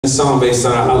This song based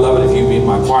on, I love it if you be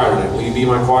my choir tonight. Will you be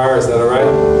my choir? Is that all right?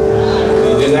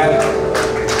 Will you do that?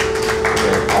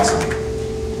 Okay, awesome.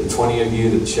 The 20 of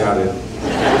you that shouted.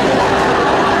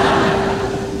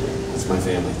 That's my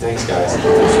family. Thanks, guys.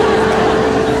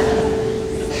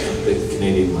 The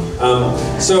Canadian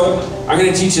one. So I'm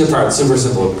going to teach you the part. It's super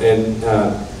simple, and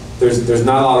there's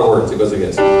not a lot of words. It goes like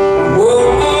this. Whoa,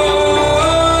 whoa,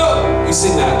 whoa. You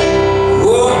sing that.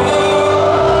 Whoa,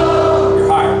 whoa. You're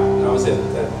higher. That was it.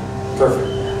 Perfect.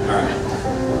 All right.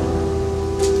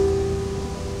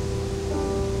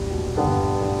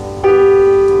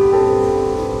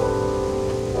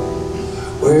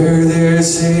 Where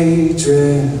there's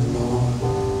hatred, Lord,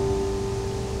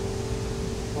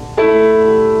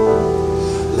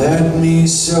 let me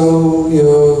show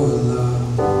your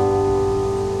love.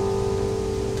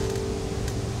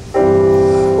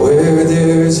 Where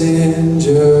there's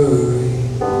injury,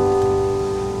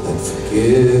 let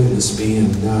forgiveness be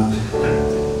enough.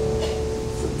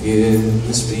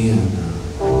 Forgiveness be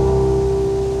enough.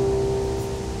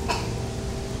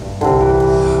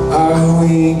 Are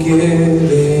we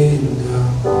giving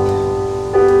up?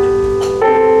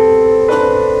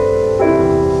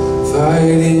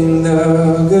 Fighting the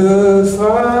good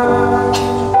fight.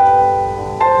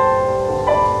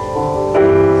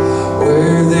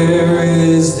 Where there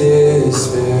is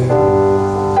despair,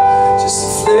 just a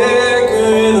flicker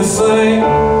in the flame.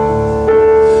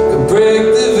 Break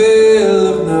the veil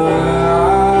of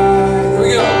night. Here we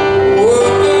go. Whoa,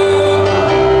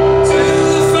 to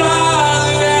the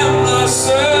Father and the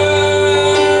Son,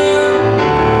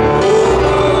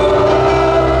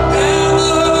 and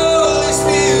the Holy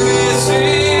Spirit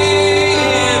sing.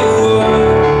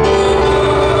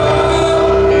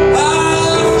 I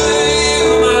feel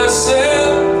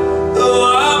myself, though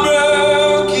I'm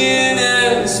broken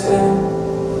and spent.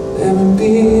 Let me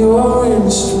be your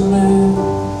instrument.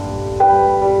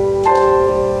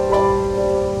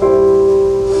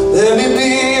 Let me be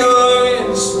your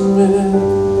instrument.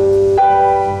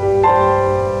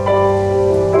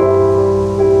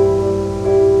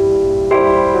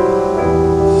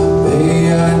 May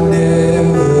I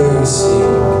never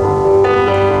seek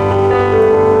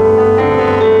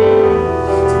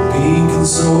to be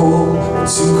consoled, but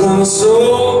to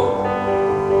console.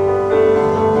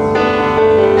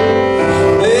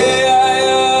 May I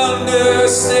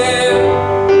understand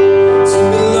to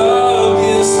be loved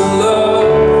is to love.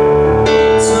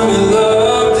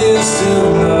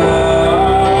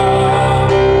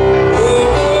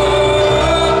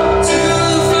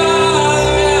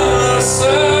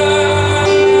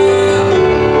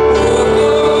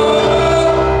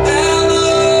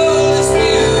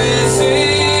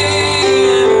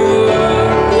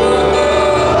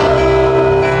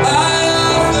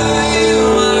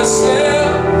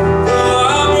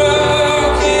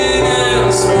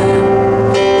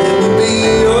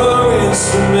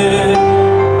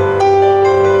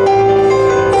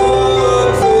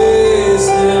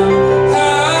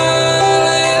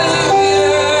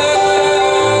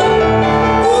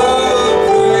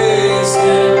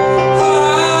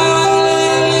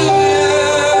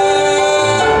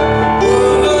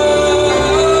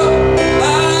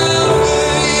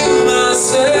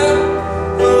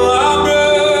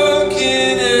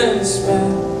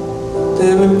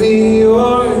 Let me be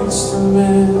your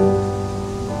instrument.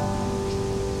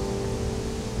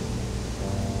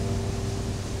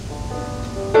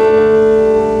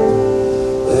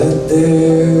 Let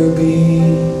there be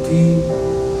peace,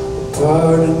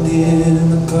 pardoned in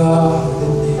the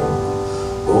pardoning,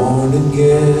 born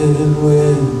again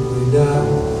when we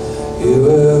die. You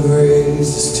have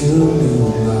raised us to new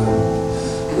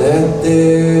life. Let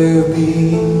there be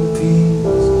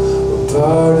peace,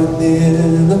 pardoned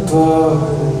in the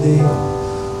pardoning,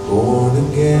 born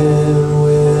again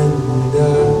when